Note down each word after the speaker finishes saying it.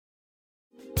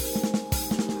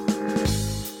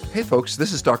Hey folks,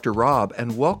 this is Dr. Rob,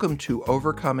 and welcome to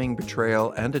Overcoming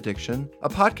Betrayal and Addiction, a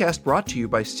podcast brought to you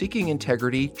by Seeking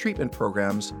Integrity Treatment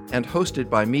Programs and hosted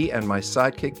by me and my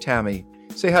sidekick, Tammy.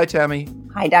 Say hi, Tammy.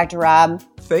 Hi, Dr. Rob.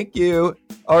 Thank you.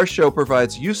 Our show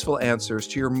provides useful answers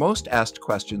to your most asked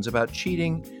questions about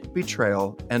cheating,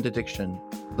 betrayal, and addiction.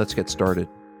 Let's get started.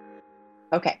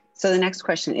 Okay, so the next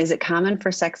question, is it common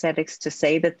for sex addicts to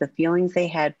say that the feelings they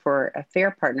had for a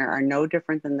affair partner are no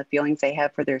different than the feelings they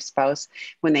have for their spouse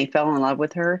when they fell in love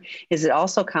with her? Is it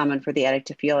also common for the addict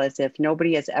to feel as if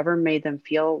nobody has ever made them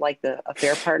feel like the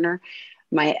affair partner?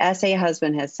 My SA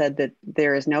husband has said that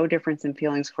there is no difference in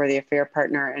feelings for the affair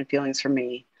partner and feelings for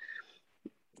me.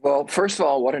 Well, first of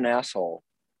all, what an asshole.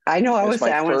 I know I want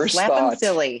to slap him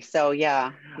silly. So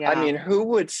yeah. I mean, who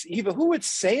would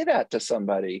say that to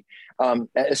somebody,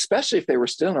 especially if they were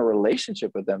still in a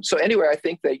relationship with them? So anyway, I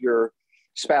think that your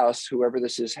spouse, whoever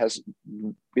this is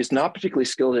not particularly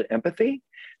skilled at empathy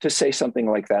to say something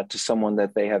like that to someone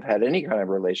that they have had any kind of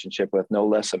relationship with, no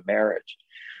less a marriage.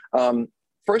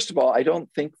 First of all, I don't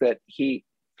think that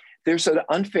there's an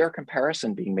unfair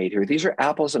comparison being made here. These are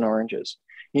apples and oranges.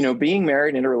 You know, being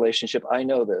married in a relationship, I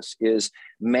know this, is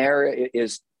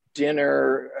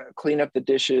dinner, clean up the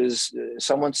dishes,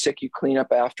 someone's sick, you clean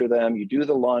up after them, you do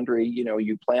the laundry,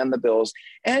 you plan the bills,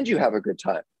 and you have a good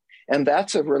time. And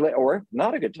that's or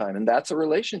not a good time. And that's a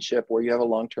relationship where you have a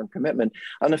long-term commitment.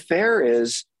 An affair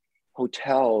is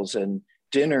hotels and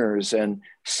dinners and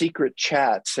secret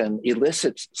chats and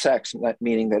illicit sex,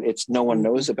 meaning that no one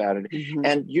knows about it. Mm-hmm.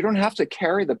 And you don't have to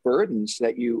carry the burdens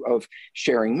of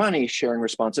sharing money, sharing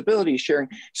responsibilities,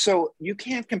 so you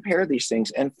can't compare these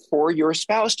things. And for your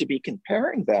spouse to be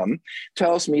comparing them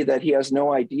tells me that he has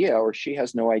no idea or she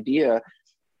has no idea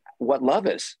what love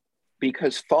is.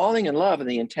 Because falling in love and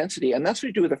the intensity, and that's what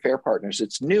you do with affair partners.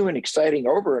 It's new and exciting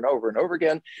over and over and over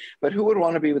again. But who would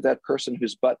want to be with that person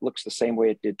whose butt looks the same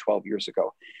way it did 12 years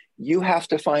ago? You have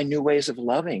to find new ways of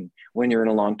loving when you're in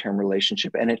a long-term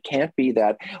relationship. And it can't be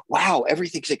that, wow,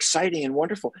 everything's exciting and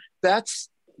wonderful. That's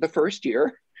the first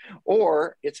year,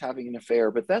 or it's having an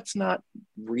affair, but that's not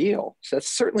real. So that's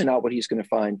certainly not what he's going to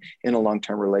find in a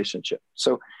long-term relationship.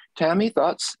 So Tammy,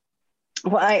 thoughts?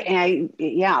 Well,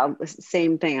 yeah,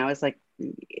 same thing. I was like,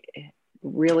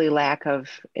 really lack of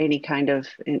any kind of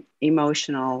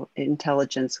emotional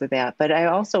intelligence with that. But I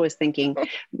also was thinking,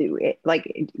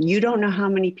 like, you don't know how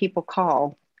many people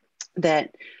call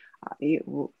that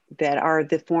are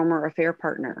the former affair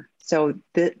partner. So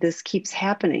this keeps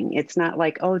happening. It's not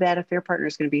like, oh, that affair partner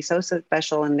is going to be so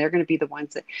special and they're going to be the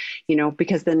ones that,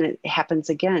 because then it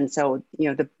happens again. So,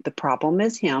 the problem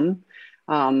is him.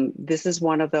 This is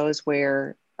one of those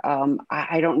where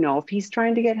I don't know if he's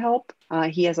trying to get help.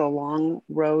 He has a long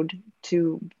road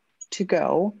to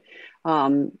go.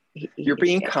 You're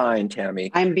being kind,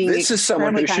 Tammy. I'm being. This is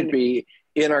someone who should be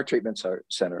in our treatment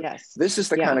center. Yes. This is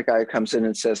the kind of guy who comes in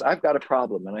and says, I've got a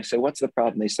problem. And I say, what's the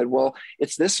problem? They said, well,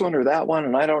 it's this one or that one.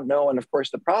 And I don't know. And of course,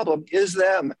 the problem is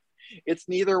them. It's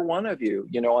neither one of you,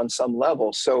 on some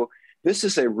level. So this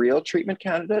is a real treatment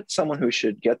candidate, someone who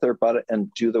should get their butt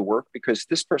and do the work, because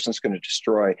this person's going to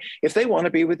destroy. If they want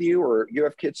to be with you or you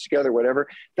have kids together, whatever,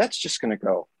 that's just going to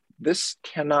go. This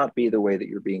cannot be the way that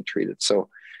you're being treated. So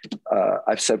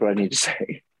I've said what I need to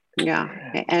say.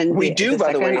 Yeah. And we do,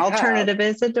 by the way, alternative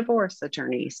is a divorce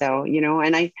attorney. So,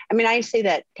 and I say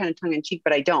that kind of tongue in cheek,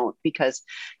 but I don't, because,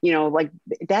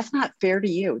 that's not fair to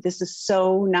you. This is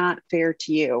so not fair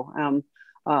to you.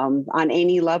 On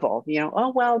any level,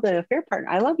 oh, well, the affair partner,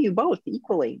 I love you both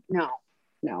equally.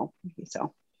 No.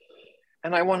 So.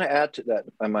 And I want to add to that,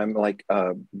 I'm like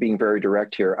being very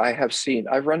direct here.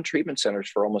 I've run treatment centers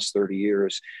for almost 30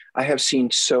 years. I have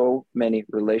seen so many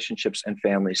relationships and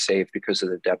families saved because of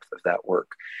the depth of that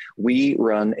work. We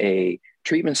run a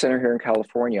treatment center here in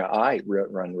California,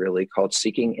 really, called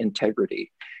Seeking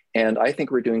Integrity. And I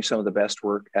think we're doing some of the best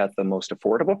work at the most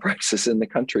affordable prices in the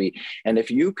country. And if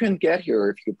you can get here,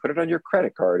 if you put it on your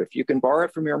credit card, if you can borrow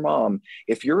it from your mom,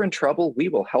 if you're in trouble, we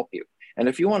will help you. And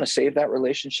if you want to save that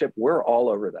relationship, we're all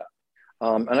over that.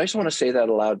 And I just want to say that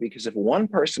aloud, because if one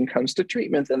person comes to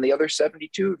treatment, then the other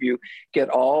 72 of you get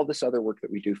all this other work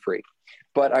that we do free.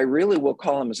 But I really will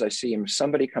call them as I see them. If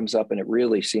somebody comes up and it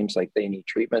really seems like they need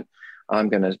treatment, I'm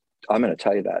going to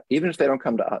tell you that, even if they don't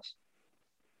come to us.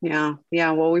 Yeah.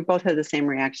 Well, we both had the same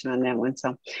reaction on that one.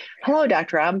 So, hello,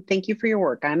 Dr. Rob. Thank you for your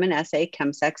work. I'm an SA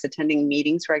chemsex, attending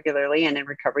meetings regularly and in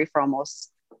recovery for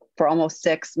almost for almost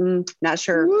 6, not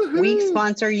sure, weeks,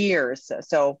 months, or years.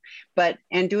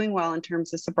 And doing well in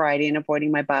terms of sobriety and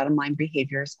avoiding my bottom line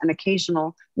behaviors and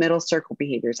occasional middle circle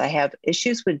behaviors. I have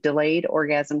issues with delayed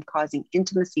orgasm causing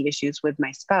intimacy issues with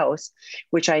my spouse,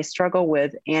 which I struggle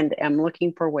with and am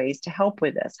looking for ways to help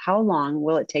with this. How long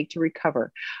will it take to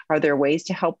recover? Are there ways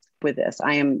to help with this?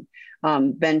 I am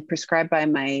been prescribed by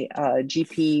my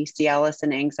GP Cialis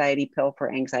and anxiety pill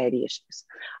for anxiety issues.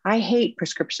 I hate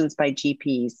prescriptions by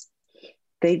GPs.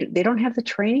 They don't have the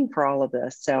training for all of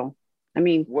this. So, I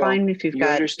mean, fine if you've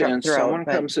got understand throat, someone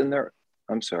comes in there.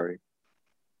 I'm sorry.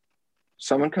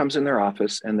 Someone comes in their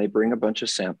office and they bring a bunch of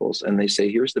samples and they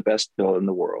say, here's the best pill in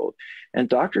the world. And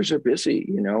doctors are busy.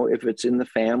 You know, if it's in the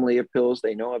family of pills,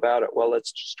 they know about it. Well,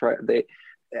 let's just try.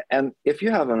 And if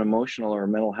you have an emotional or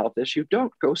mental health issue,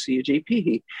 don't go see a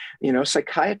GP. You know,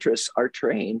 psychiatrists are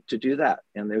trained to do that.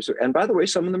 And by the way,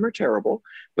 some of them are terrible,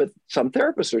 but some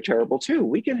therapists are terrible too.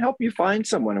 We can help you find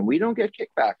someone and we don't get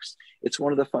kickbacks. It's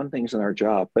one of the fun things in our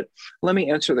job. But let me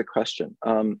answer the question.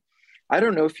 I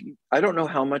don't know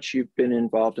how much you've been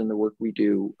involved in the work we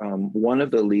do. One of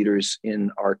the leaders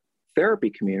in our therapy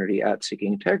community at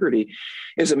Seeking Integrity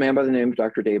is a man by the name of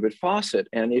Dr. David Fawcett.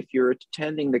 And if you're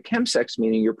attending the chemsex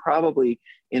meeting, you're probably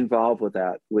involved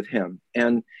with him.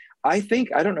 And I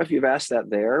don't know if you've asked that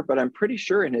there, but I'm pretty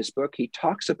sure in his book, he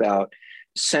talks about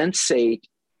sensate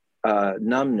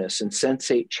numbness and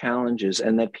sensate challenges,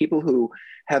 and that people who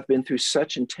have been through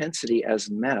such intensity as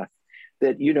meth,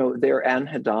 that, you know, they're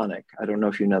anhedonic. I don't know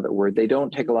if you know that word. They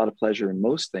don't take a lot of pleasure in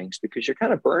most things because you're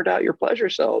kind of burned out your pleasure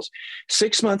cells.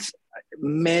 6 months,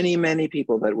 many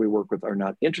people that we work with are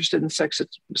not interested in sex at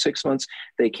 6 months.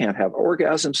 They can't have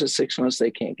orgasms at 6 months. They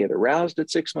can't get aroused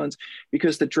at 6 months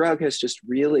because the drug has just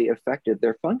really affected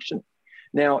their function.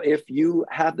 Now, if you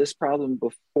had this problem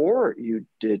before you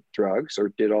did drugs or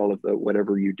did all of the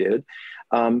whatever you did,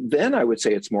 then I would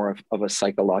say it's more of a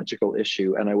psychological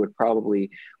issue. And I would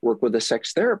probably work with a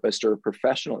sex therapist or a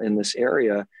professional in this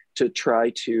area to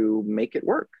try to make it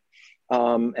work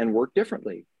and work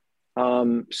differently.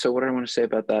 So what do I want to say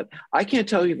about that? I can't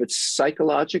tell you if it's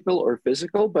psychological or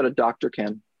physical, but a doctor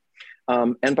can.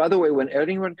 And by the way, when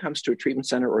anyone comes to a treatment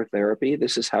center or therapy,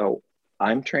 this is how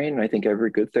I'm trained, and I think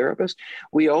every good therapist,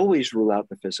 we always rule out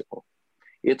the physical.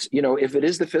 It's, you know, if it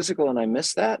is the physical and I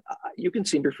miss that, you can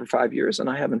see me for 5 years and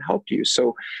I haven't helped you.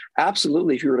 So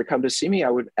absolutely, if you were to come to see me,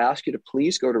 I would ask you to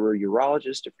please go to a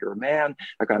urologist if you're a man,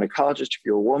 a gynecologist if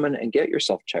you're a woman, and get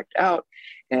yourself checked out.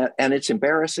 And it's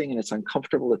embarrassing and it's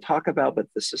uncomfortable to talk about, but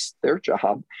this is their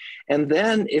job. And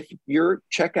then if you're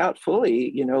checked out fully,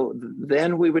 you know,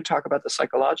 then we would talk about the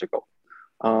psychological.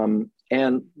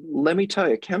 And let me tell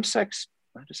you, chemsex,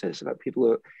 I have to say this about people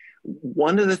who,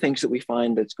 one of the things that we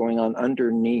find that's going on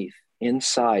underneath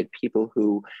inside people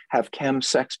who have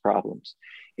chemsex problems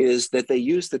is that they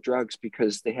use the drugs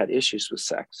because they had issues with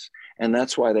sex. And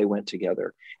that's why they went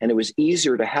together. And it was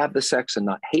easier to have the sex and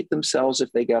not hate themselves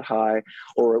if they got high,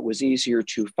 or it was easier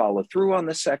to follow through on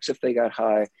the sex if they got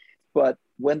high. But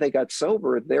when they got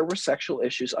sober, there were sexual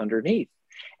issues underneath.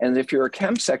 And if you're a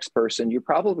chemsex person, you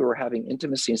probably were having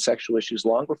intimacy and sexual issues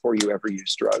long before you ever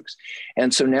used drugs.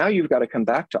 And so now you've got to come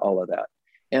back to all of that.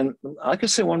 And I can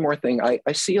say one more thing. I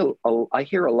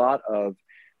hear a lot of,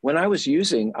 when I was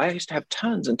using, I used to have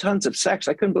tons and tons of sex.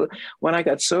 I couldn't believe, when I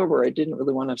got sober, I didn't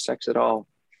really want to have sex at all.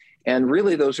 And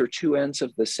really, those are two ends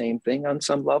of the same thing on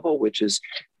some level, which is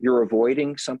you're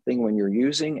avoiding something when you're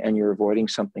using, and you're avoiding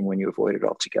something when you avoid it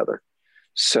altogether.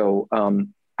 So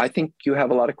I think you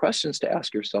have a lot of questions to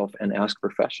ask yourself and ask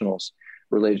professionals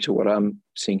related to what I'm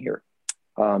seeing here.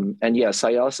 And yes,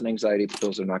 Cialis and anxiety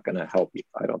pills are not going to help you,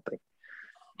 I don't think.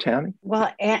 Tammy?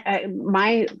 Well,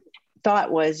 my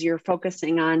thought was you're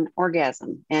focusing on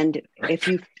orgasm. And if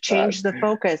you change the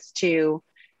focus to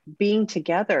being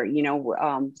together, you know,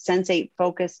 sensate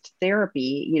focused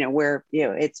therapy, you know, where, you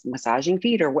know, it's massaging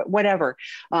feet or whatever.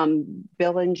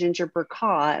 Bill and Ginger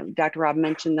Burkaw, Dr. Rob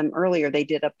mentioned them earlier. They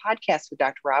did a podcast with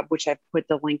Dr. Rob, which I've put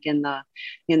the link in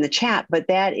the chat, but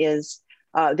that is,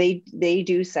 they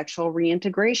do sexual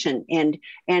reintegration. And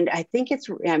I think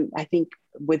I think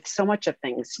with so much of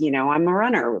things, you know, I'm a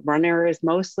runner is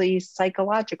mostly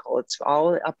psychological. It's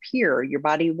all up here. Your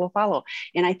body will follow.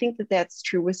 And I think that that's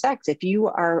true with sex. If you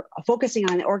are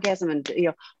focusing on orgasm and, you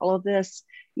know, all of this,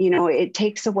 you know, it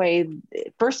takes away,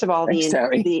 first of all, the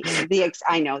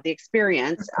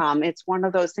experience. It's one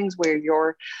of those things where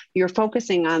you're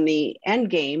focusing on the end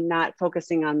game, not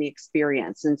focusing on the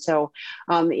experience. And so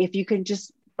if you can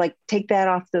just like take that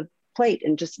off the plate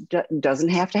and just doesn't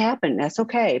have to happen, that's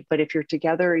okay. But if you're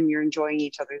together and you're enjoying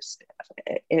each other's,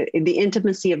 the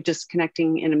intimacy of just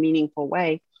connecting in a meaningful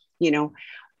way, you know,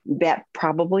 that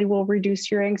probably will reduce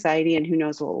your anxiety, and who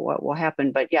knows what will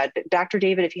happen. But yeah, Dr.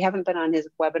 David, if you haven't been on his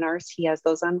webinars, he has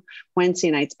those on Wednesday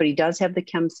nights, but he does have the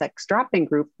ChemSex drop-in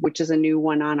group, which is a new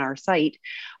one on our site,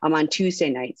 on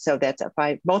Tuesday nights. So that's at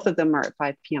 5, both of them are at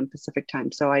 5 p.m. Pacific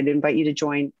time. So I'd invite you to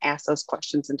join, ask those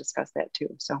questions and discuss that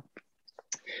too. So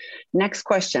next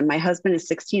question. My husband is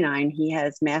 69. He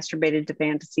has masturbated to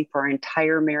fantasy for our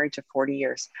entire marriage of 40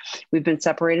 years. We've been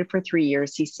separated for 3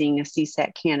 years. He's seeing a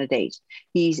CSAT candidate.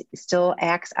 He still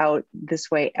acts out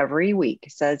this way every week,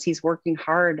 says he's working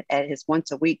hard at his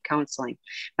once a week counseling.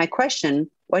 My question,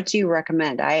 what do you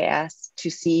recommend? I asked to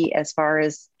see as far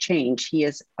as change. He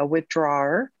is a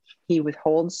withdrawer. He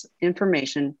withholds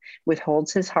information,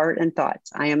 withholds his heart and thoughts.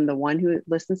 I am the one who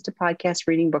listens to podcasts,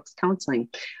 reading books, counseling.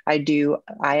 I do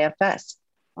IFS,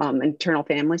 internal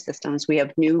family systems. We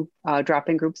have new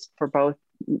drop-in groups for both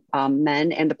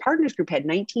men, and the partners group had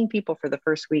 19 people for the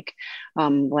first week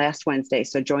last Wednesday.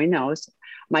 So join those.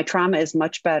 My trauma is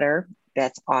much better.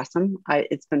 That's awesome.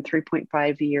 It's been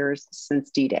 3.5 years since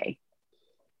D-Day.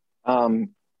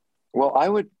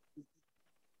 Well,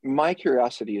 my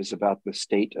curiosity is about the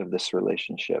state of this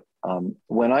relationship.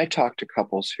 When I talk to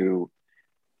couples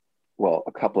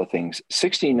a couple of things.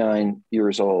 69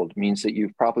 years old means that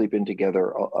you've probably been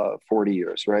together 40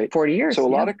 years, right? 40 years. So a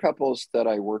lot of couples that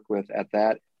I work with at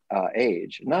that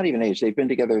age, not even age, they've been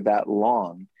together that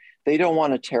long. They don't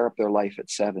want to tear up their life at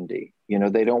 70.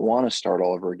 They don't want to start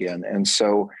all over again. And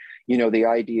so, the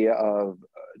idea of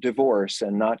divorce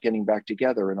and not getting back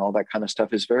together and all that kind of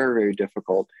stuff is very, very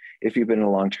difficult if you've been in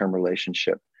a long-term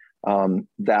relationship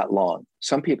that long.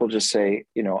 Some people just say,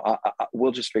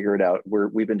 we'll just figure it out.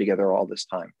 We've been together all this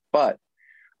time, but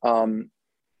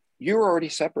you're already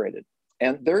separated.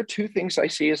 And there are two things I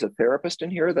see as a therapist in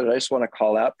here that I just want to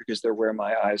call out because they're where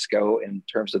my eyes go in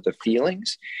terms of the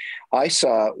feelings. I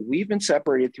saw, we've been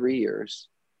separated 3 years.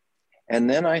 And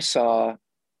then I saw,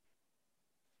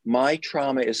 my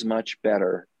trauma is much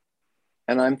better.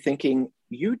 And I'm thinking,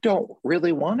 you don't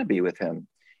really want to be with him.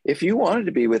 If you wanted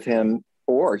to be with him,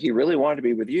 or he really wanted to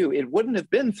be with you, it wouldn't have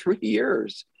been 3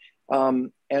 years.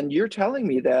 And you're telling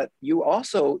me that you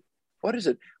also, what is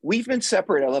it? We've been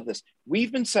separated. I love this.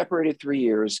 We've been separated 3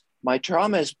 years. My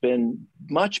trauma has been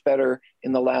much better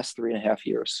in the last 3.5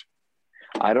 years.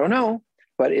 I don't know,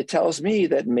 but it tells me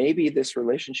that maybe this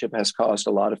relationship has caused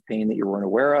a lot of pain that you weren't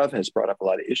aware of, has brought up a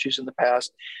lot of issues in the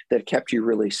past that kept you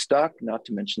really stuck, not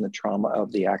to mention the trauma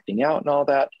of the acting out and all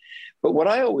that. But what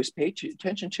I always pay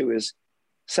attention to is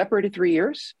separated 3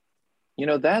 years.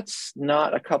 That's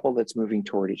not a couple that's moving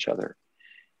toward each other.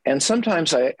 And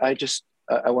sometimes I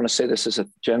want to say this as a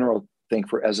general thing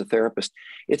as a therapist.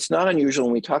 It's not unusual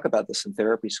when we talk about this in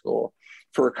therapy school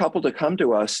for a couple to come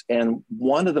to us and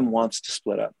one of them wants to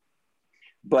split up,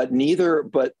 but neither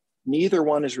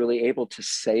one is really able to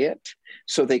say it.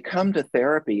 So they come to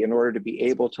therapy in order to be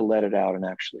able to let it out and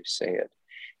actually say it.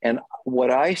 And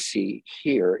what I see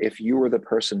here, if you were the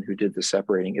person who did the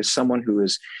separating, is someone who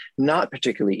is not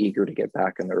particularly eager to get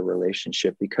back in their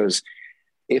relationship, because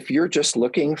if you're just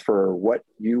looking for what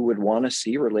you would want to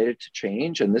see related to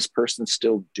change and this person's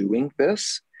still doing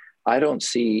this, I don't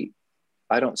see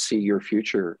your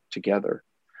future together.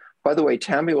 By the way,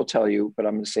 Tammy will tell you, but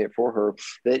I'm going to say it for her,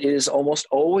 that it is almost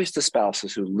always the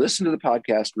spouses who listen to the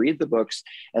podcast, read the books,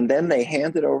 and then they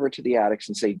hand it over to the addicts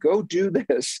and say, go do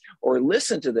this or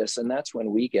listen to this. And that's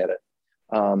when we get it.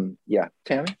 Yeah,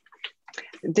 Tammy?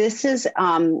 This is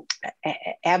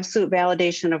absolute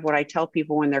validation of what I tell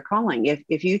people when they're calling.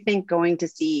 If you think going to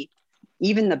see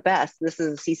even the best, this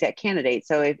is a CSAT candidate.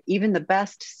 So if even the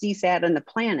best CSAT on the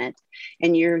planet,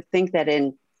 and you think that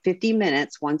in 50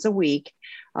 minutes once a week,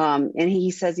 and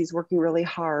he says he's working really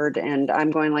hard, and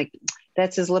I'm going like,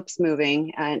 that's his lips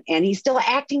moving, and he's still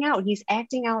acting out. He's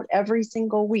acting out every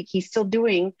single week. He's still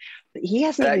doing, he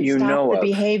hasn't even stopped the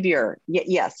behavior.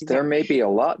 Yes. Exactly. There may be a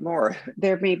lot more.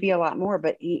 There may be a lot more,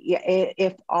 but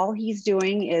if all he's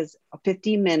doing is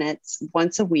 50 minutes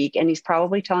once a week, and he's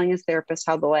probably telling his therapist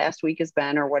how the last week has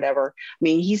been or whatever, I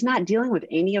mean, he's not dealing with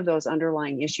any of those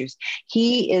underlying issues.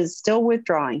 He is still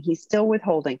withdrawing. He's still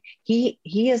withholding. He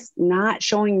is not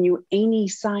showing you any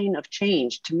sign of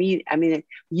change. To me, I mean,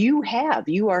 you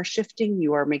are shifting,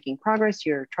 you are making progress,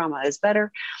 your trauma is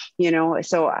better,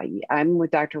 so I'm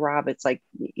with Dr. Rob. It's like,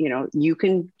 you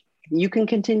can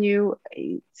continue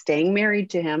staying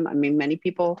married to him. I mean, many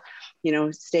people,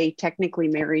 stay technically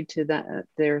married to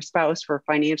their spouse for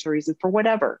financial reasons, for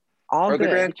whatever. All or good.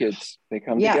 The grandkids, they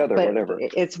come together, but whatever.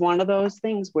 It's one of those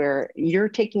things where you're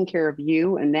taking care of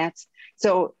you, and that's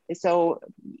so.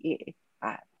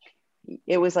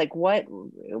 It was like, what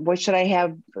should I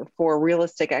have for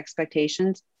realistic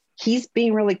expectations? he's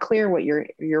being really clear what your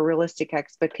realistic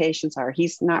expectations are.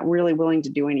 He's not really willing to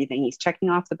do anything. He's checking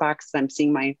off the box that I'm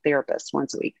seeing my therapist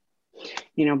once a week.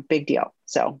 Big deal.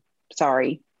 So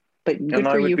sorry, but good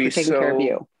for you for taking care of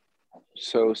you.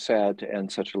 So sad to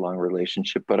end such a long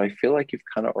relationship, but I feel like you've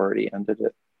kind of already ended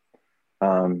it.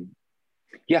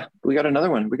 Yeah, we got another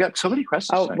one. We got so many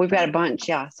questions. Oh, we've got a bunch.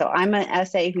 Yeah. So I'm an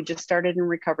SA who just started in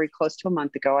recovery close to a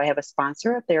month ago. I have a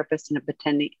sponsor, a therapist, and have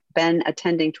been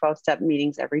attending 12-step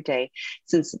meetings every day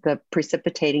since the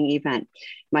precipitating event.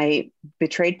 My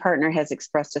betrayed partner has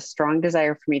expressed a strong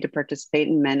desire for me to participate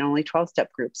in men-only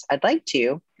 12-step groups. I'd like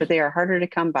to, but they are harder to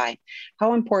come by.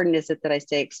 How important is it that I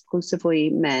stay exclusively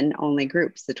men-only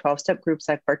groups? The 12-step groups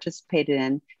I've participated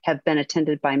in have been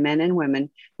attended by men and women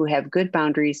who have good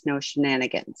boundaries, no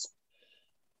shenanigans.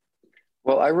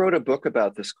 Well, I wrote a book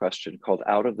about this question called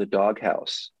Out of the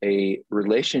Doghouse, a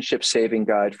relationship saving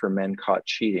guide for men caught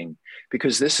cheating,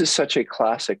 because this is such a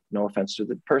classic, no offense to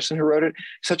the person who wrote it,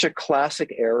 such a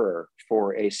classic error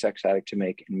for a sex addict to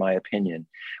make, in my opinion,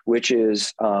 which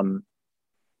is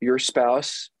your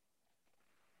spouse,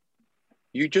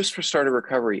 you just started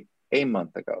recovery a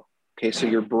month ago. Okay, so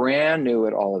you're brand new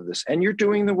at all of this and you're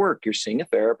doing the work. You're seeing a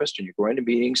therapist and you're going to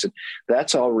meetings, and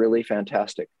that's all really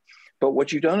fantastic. But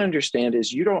what you don't understand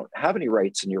is you don't have any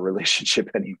rights in your relationship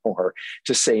anymore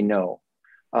to say no.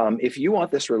 If you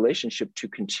want this relationship to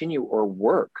continue or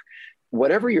work,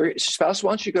 whatever your spouse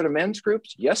wants you to go to men's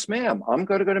groups, yes, ma'am, I'm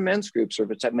going to go to men's groups. Or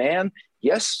if it's a man,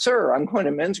 yes, sir, I'm going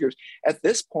to men's groups. At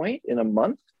this point in a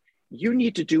month, you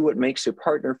need to do what makes your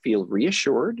partner feel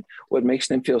reassured, what makes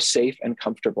them feel safe and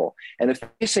comfortable. And if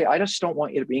they say, I just don't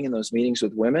want you to be in those meetings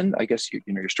with women, I guess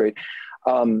you're straight,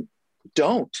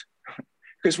 don't.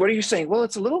 Because what are you saying? Well,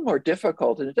 it's a little more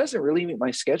difficult and it doesn't really meet my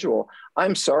schedule.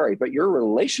 I'm sorry, but your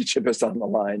relationship is on the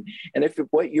line. And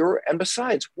and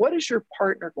besides, what is your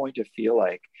partner going to feel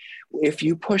like if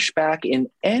you push back in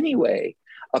any way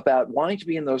about wanting to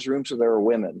be in those rooms where there are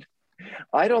women?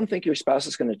 I don't think your spouse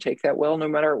is going to take that well, no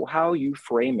matter how you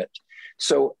frame it.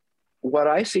 So what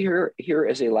I see here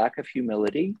is a lack of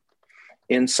humility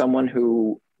in someone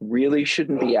who really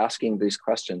shouldn't be asking these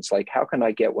questions. Like, how can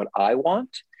I get what I want?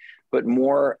 But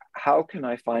more, how can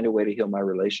I find a way to heal my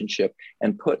relationship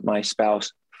and put my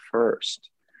spouse first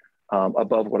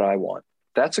above what I want?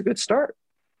 That's a good start.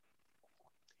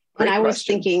 Great and I was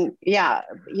thinking,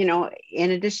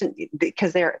 in addition,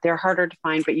 because they're harder to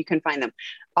find, but you can find them.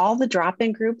 All the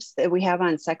drop-in groups that we have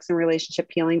on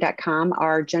sexandrelationshiphealing.com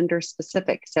are gender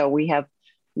specific. So we have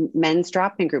men's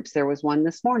drop-in groups. There was one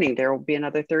this morning. There will be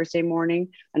another Thursday morning,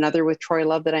 another with Troy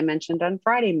Love that I mentioned on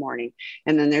Friday morning.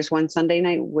 And then there's one Sunday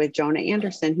night with Jonah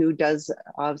Anderson, who does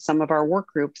some of our work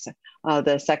groups,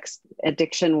 the Sex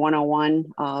Addiction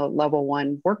 101 level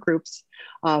 1 work groups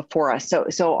for us.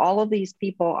 So all of these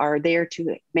people are there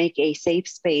to make a safe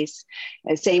space.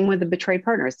 Same with the betrayed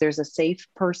partners. There's a safe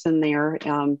person there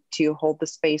to hold the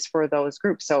space for those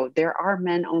groups. So there are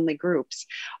men only groups.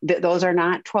 Those are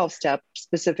not 12-step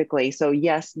specifically. So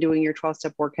yes, doing your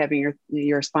 12-step work, having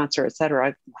your sponsor, et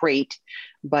cetera, great.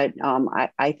 But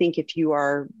I think if you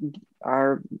are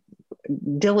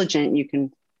diligent,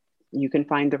 you can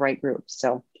find the right group.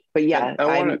 So, but yeah, go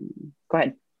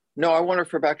ahead. No, I want to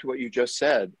refer back to what you just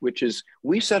said, which is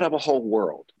we set up a whole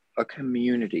world, a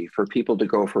community for people to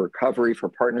go for recovery, for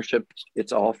partnerships.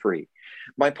 It's all free.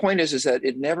 My point is that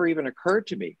it never even occurred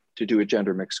to me to do a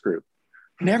gender mixed group.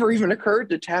 Never even occurred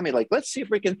to Tammy, like, let's see if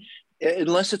we can,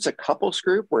 unless it's a couples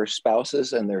group where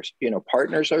spouses and their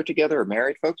partners are together, or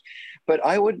married folks. But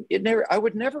I would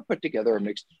never put together a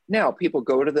mix. Now people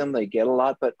go to them, they get a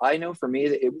lot, but I know for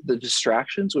me the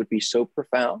distractions would be so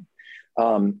profound.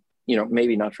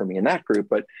 Maybe not for me in that group,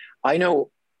 but I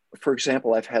know, for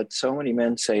example, I've had so many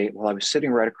men say, well, I was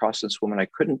sitting right across this woman. I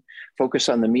couldn't focus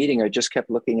on the meeting. I just kept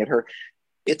looking at her.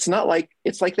 It's like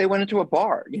they went into a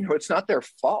bar, it's not their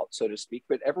fault, so to speak,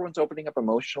 but everyone's opening up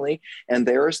emotionally. And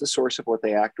there is the source of what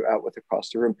they act out with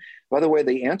across the room. By the way,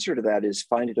 the answer to that is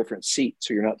find a different seat.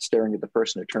 So you're not staring at the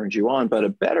person who turns you on, but a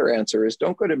better answer is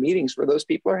don't go to meetings where those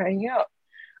people are hanging out.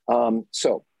 I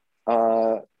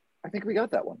think we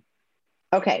got that one.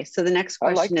 Okay. So the next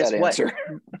question is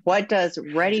what does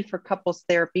ready for couples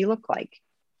therapy look like?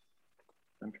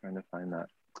 I'm trying to find that.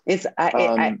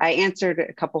 I answered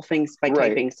a couple things by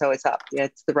typing, so it's up. Yeah,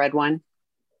 it's the red one.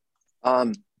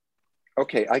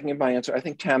 Okay, I can give my answer. I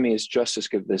think Tammy is just as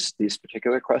good at these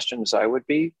particular questions as I would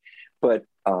be, but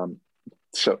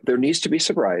so there needs to be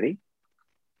sobriety.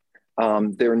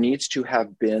 There needs to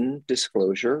have been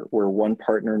disclosure where one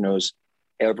partner knows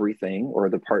everything, or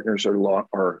the partners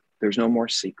or there's no more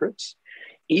secrets.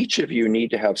 Each of you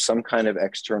need to have some kind of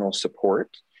external support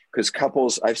Because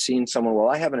couples, I've seen someone, well,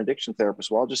 I have an addiction therapist.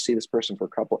 Well, I'll just see this person for a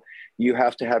couple. You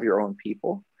have to have your own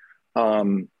people.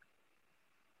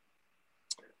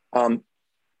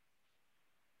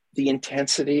 The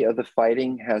intensity of the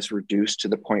fighting has reduced to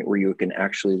the point where you can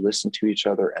actually listen to each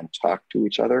other and talk to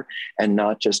each other, and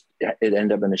not just it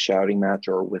end up in a shouting match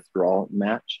or a withdrawal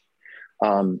match.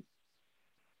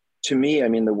 To me, I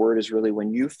mean, the word is really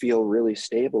when you feel really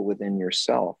stable within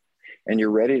yourself and you're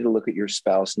ready to look at your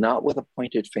spouse, not with a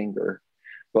pointed finger,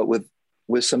 but with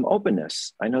some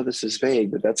openness. I know this is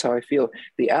vague, but that's how I feel.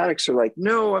 The addicts are like,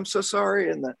 no, I'm so sorry.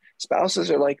 And the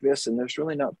spouses are like this, and there's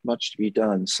really not much to be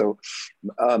done. So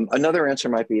another answer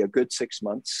might be a good 6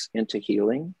 months into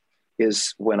healing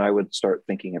is when I would start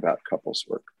thinking about couples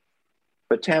work.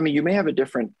 But Tammy, you may have a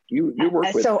different, you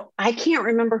work with. So I can't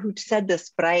remember who said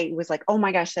this, but I was like, oh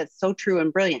my gosh, that's so true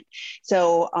and brilliant.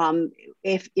 So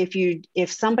if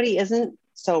somebody isn't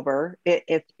sober,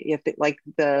 if like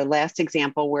the last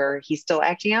example where he's still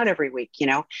acting out every week,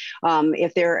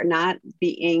 if they're not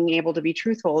being able to be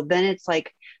truthful, then it's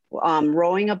like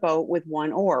rowing a boat with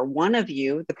one oar. One of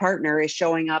you, the partner, is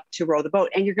showing up to row the boat,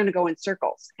 and you're going to go in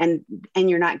circles, and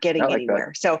you're not getting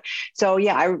anywhere. So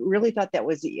yeah, I really thought that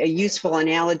was a useful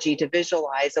analogy to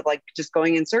visualize of like just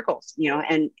going in circles,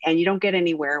 and you don't get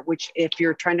anywhere. Which, if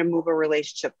you're trying to move a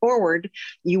relationship forward,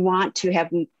 you want to have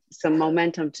some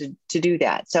momentum to do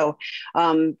that. So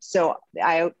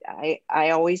I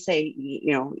always say,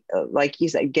 like you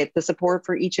said, get the support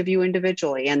for each of you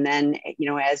individually, and then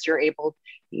as you're able,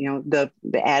 the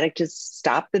addict has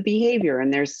stopped the behavior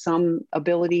and there's some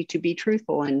ability to be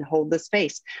truthful and hold the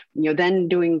space, then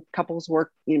doing couples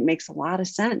work, it makes a lot of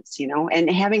sense, and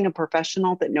having a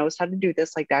professional that knows how to do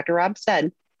this, like Dr. Rob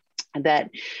said, that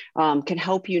can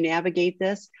help you navigate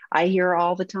this. I hear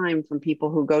all the time from people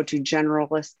who go to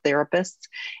generalist therapists,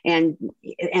 and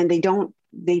they don't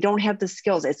have the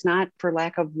skills. It's not for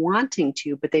lack of wanting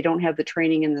to, but they don't have the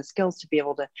training and the skills to be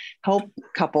able to help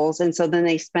couples. And so then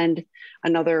they spend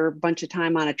another bunch of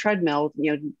time on a treadmill,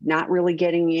 not really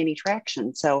getting any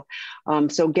traction. So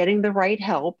getting the right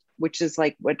help, which is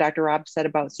like what Dr. Rob said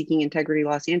about Seeking Integrity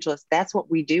Los Angeles. That's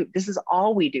what we do. This is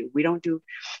all we do. We don't do,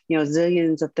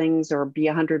 zillions of things or be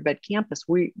 100-bed campus.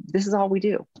 This is all we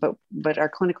do. But our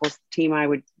clinical team, I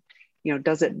would,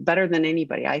 does it better than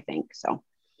anybody, I think. So.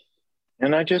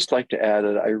 And I just like to add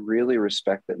that I really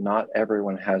respect that not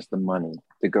everyone has the money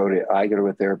to go to. I go to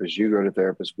a therapist, you go to a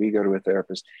therapist, we go to a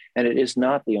therapist, and it is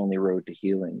not the only road to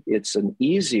healing. It's an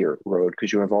easier road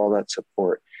because you have all that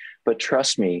support. But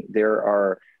trust me, there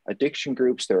are addiction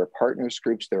groups, there are partners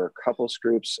groups, there are couples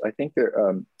groups. I think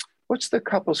what's the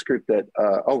couples group that,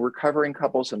 Recovering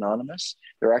Couples Anonymous.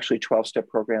 There are actually 12-step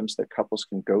programs that couples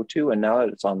can go to. And now that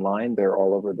it's online, they're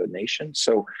all over the nation.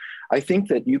 So I think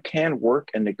that you can work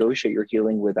and negotiate your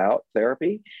healing without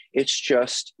therapy.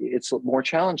 It's more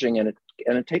challenging and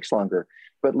it takes longer.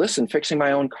 But listen, fixing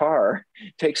my own car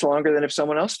takes longer than if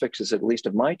someone else fixes it, at least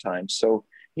of my time. So,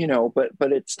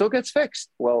 but it still gets fixed.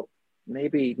 Well,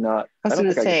 maybe not. I was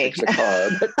going to say, I don't think I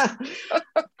can fix a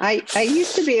car. But I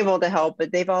used to be able to help,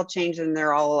 but they've all changed and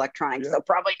they're all electronic. Yeah. So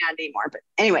probably not anymore. But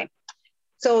anyway,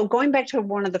 so going back to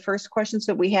one of the first questions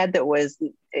that we had,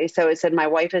 so it said, my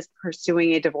wife is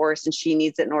pursuing a divorce and she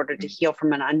needs it in order to heal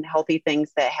from an unhealthy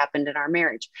things that happened in our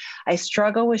marriage. I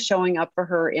struggle with showing up for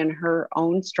her in her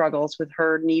own struggles with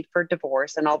her need for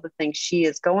divorce and all the things she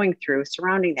is going through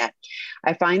surrounding that.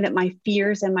 I find that my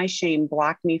fears and my shame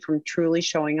block me from truly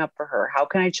showing up for her. How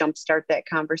can I jumpstart that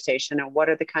conversation? And what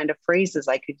are the kind of phrases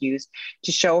I could use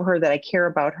to show her that I care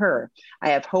about her?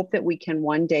 I have hope that we can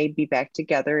one day be back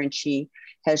together, and she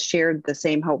has shared the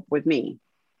same hope with me.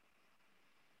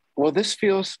 Well, this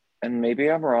feels, and maybe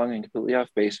I'm wrong and completely off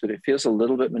base, but it feels a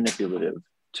little bit manipulative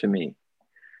to me,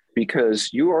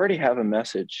 because you already have a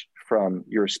message from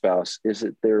your spouse. Is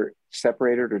it they're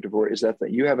separated or divorced? Is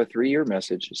that you have a 3-year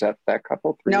message? Is that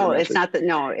couple? No, it's not that.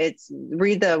 No, it's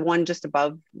read the one just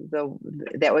above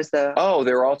that was the. Oh,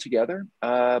 they're all together.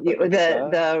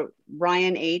 The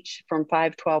Ryan H. from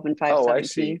 512 and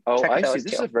 517. Oh, I see. Oh, I see.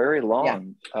 This is a very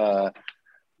long. Yeah.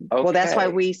 Okay. Well, that's why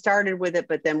we started with it,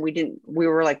 but then we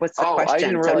were like, what's the question? I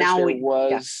didn't realize so now there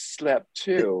was step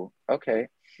 2. Okay.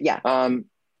 Yeah.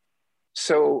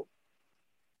 So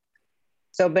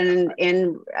been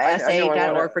in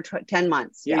SA.org for 10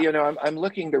 months. Yeah. I'm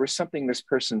looking, there was something this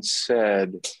person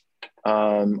said.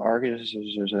 I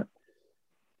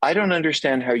don't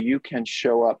understand how you can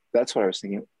show up. That's what I was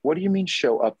thinking. What do you mean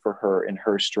show up for her in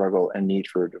her struggle and need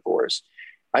for a divorce?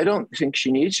 I don't think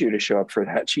she needs you to show up for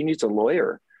that. She needs a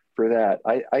lawyer for that.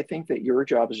 I think that your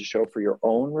job is to show up for your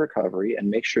own recovery and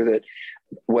make sure that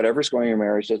whatever's going on in your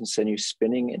marriage doesn't send you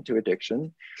spinning into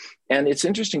addiction. And it's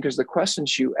interesting because the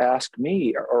questions you ask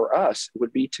me or us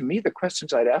would be, to me, the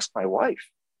questions I'd ask my wife.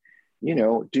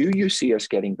 Do you see us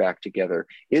getting back together?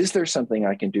 Is there something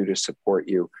I can do to support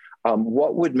you?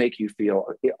 What would make you feel?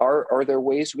 Are there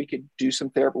ways we could do some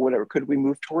therapy, whatever? Could we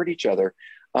move toward each other?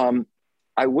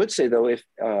 I would say, though, if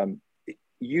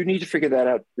you need to figure that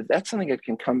out, that's something that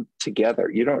can come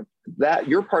together.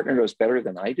 Your partner knows better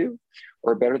than I do,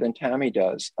 or better than Tammy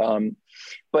does.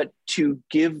 But to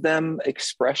give them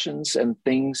expressions and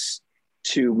things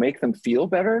to make them feel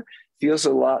better feels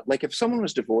a lot like if someone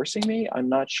was divorcing me, I'm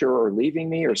not sure, or leaving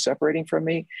me or separating from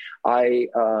me,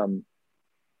 I'm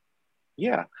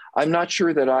not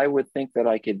sure that I would think that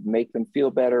I could make them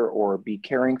feel better or be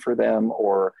caring for them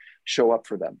or show up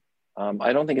for them.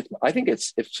 I think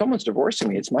it's, if someone's divorcing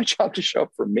me, it's my job to show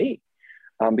up for me,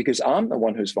 because I'm the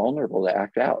one who's vulnerable to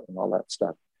act out and all that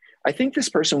stuff. I think this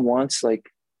person wants like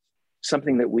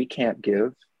something that we can't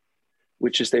give,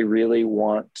 which is they really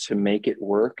want to make it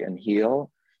work and heal,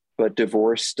 but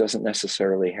divorce doesn't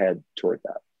necessarily head toward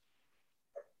that.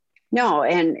 No,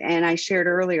 and I shared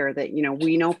earlier that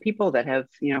we know people that have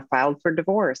filed for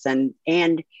divorce, and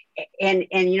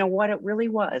what it really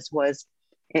was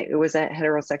it was a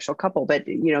heterosexual couple, but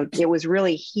it was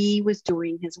really, he was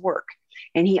doing his work,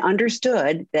 and he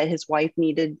understood that his wife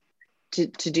needed to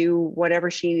do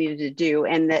whatever she needed to do,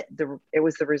 and that it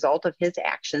was the result of his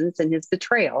actions and his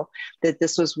betrayal that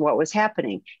this was what was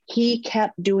happening. He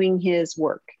kept doing his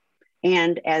work,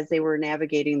 and as they were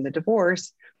navigating the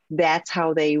divorce, that's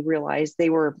how they realized they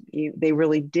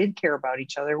really did care about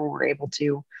each other and were able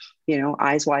to,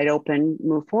 eyes wide open,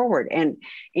 move forward.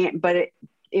 But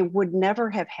it would never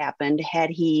have happened had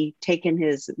he taken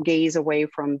his gaze away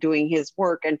from doing his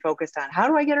work and focused on, how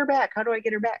do I get her back? How do I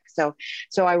get her back? So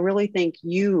I really think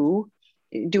you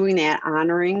doing that,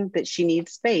 honoring that she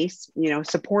needs space,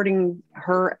 supporting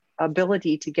her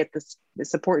ability to get the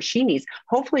support she needs.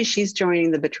 Hopefully she's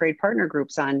joining the betrayed partner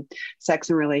groups on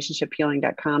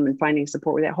sexandrelationshiphealing.com and finding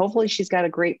support with that. Hopefully she's got a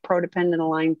great codependent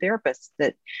aligned therapist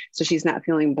so she's not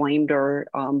feeling blamed or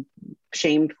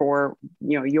shamed for,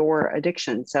 your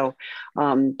addiction. So,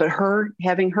 but her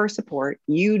having her support,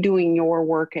 you doing your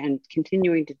work and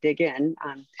continuing to dig in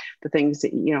on the things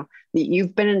that,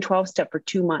 you've been in 12-step for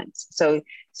 2 months. So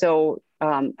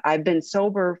I've been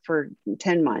sober for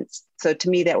 10 months. So to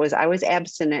me, I was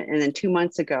abstinent. And then 2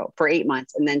 months ago for 8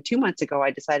 months. And then 2 months ago,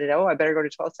 I decided, I better go to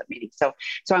 12-step meetings. So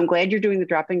I'm glad you're doing the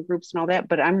drop-in groups and all that,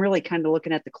 but I'm really kind of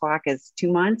looking at the clock as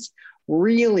 2 months,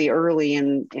 really early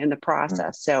in the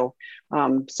process. So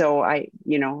I,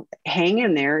 hang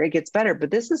in there, it gets better, but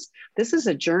this is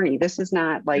a journey. This is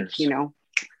not like,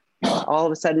 all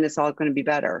of a sudden it's all going to be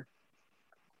better.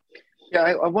 Yeah,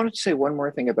 I wanted to say one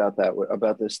more thing about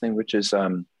this thing, which is, I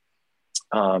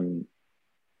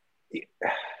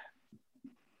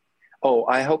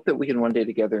hope that we can one day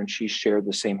together and she shared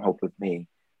the same hope with me.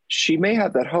 She may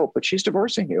have that hope, but she's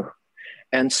divorcing you.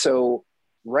 And so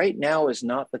right now is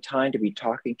not the time to be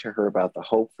talking to her about the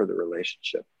hope for the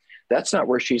relationship. That's not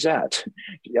where she's at.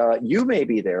 You may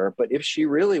be there, but if she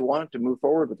really wanted to move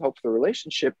forward with hope for the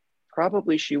relationship,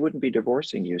 probably she wouldn't be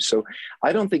divorcing you. So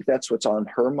I don't think that's what's on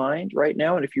her mind right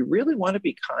now. And if you really want to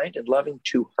be kind and loving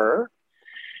to her,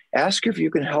 ask her if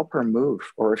you can help her move,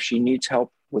 or if she needs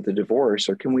help with the divorce,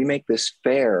 or can we make this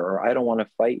fair, or I don't want to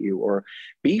fight you, or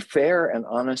be fair and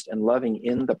honest and loving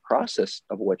in the process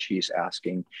of what she's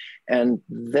asking. And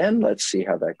then let's see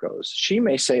how that goes. She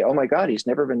may say, oh my God, he's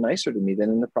never been nicer to me than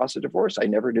in the process of divorce. I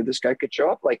never knew this guy could show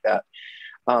up like that.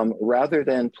 Rather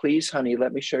than, please, honey,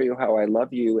 let me show you how I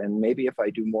love you. And maybe if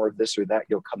I do more of this or that,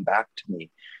 you'll come back to me.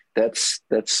 That's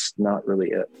not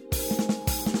really it.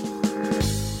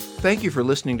 Thank you for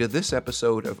listening to this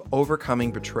episode of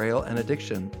Overcoming Betrayal and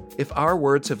Addiction. If our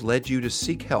words have led you to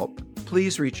seek help,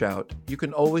 please reach out. You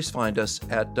can always find us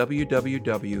at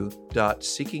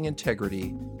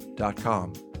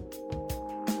www.seekingintegrity.com.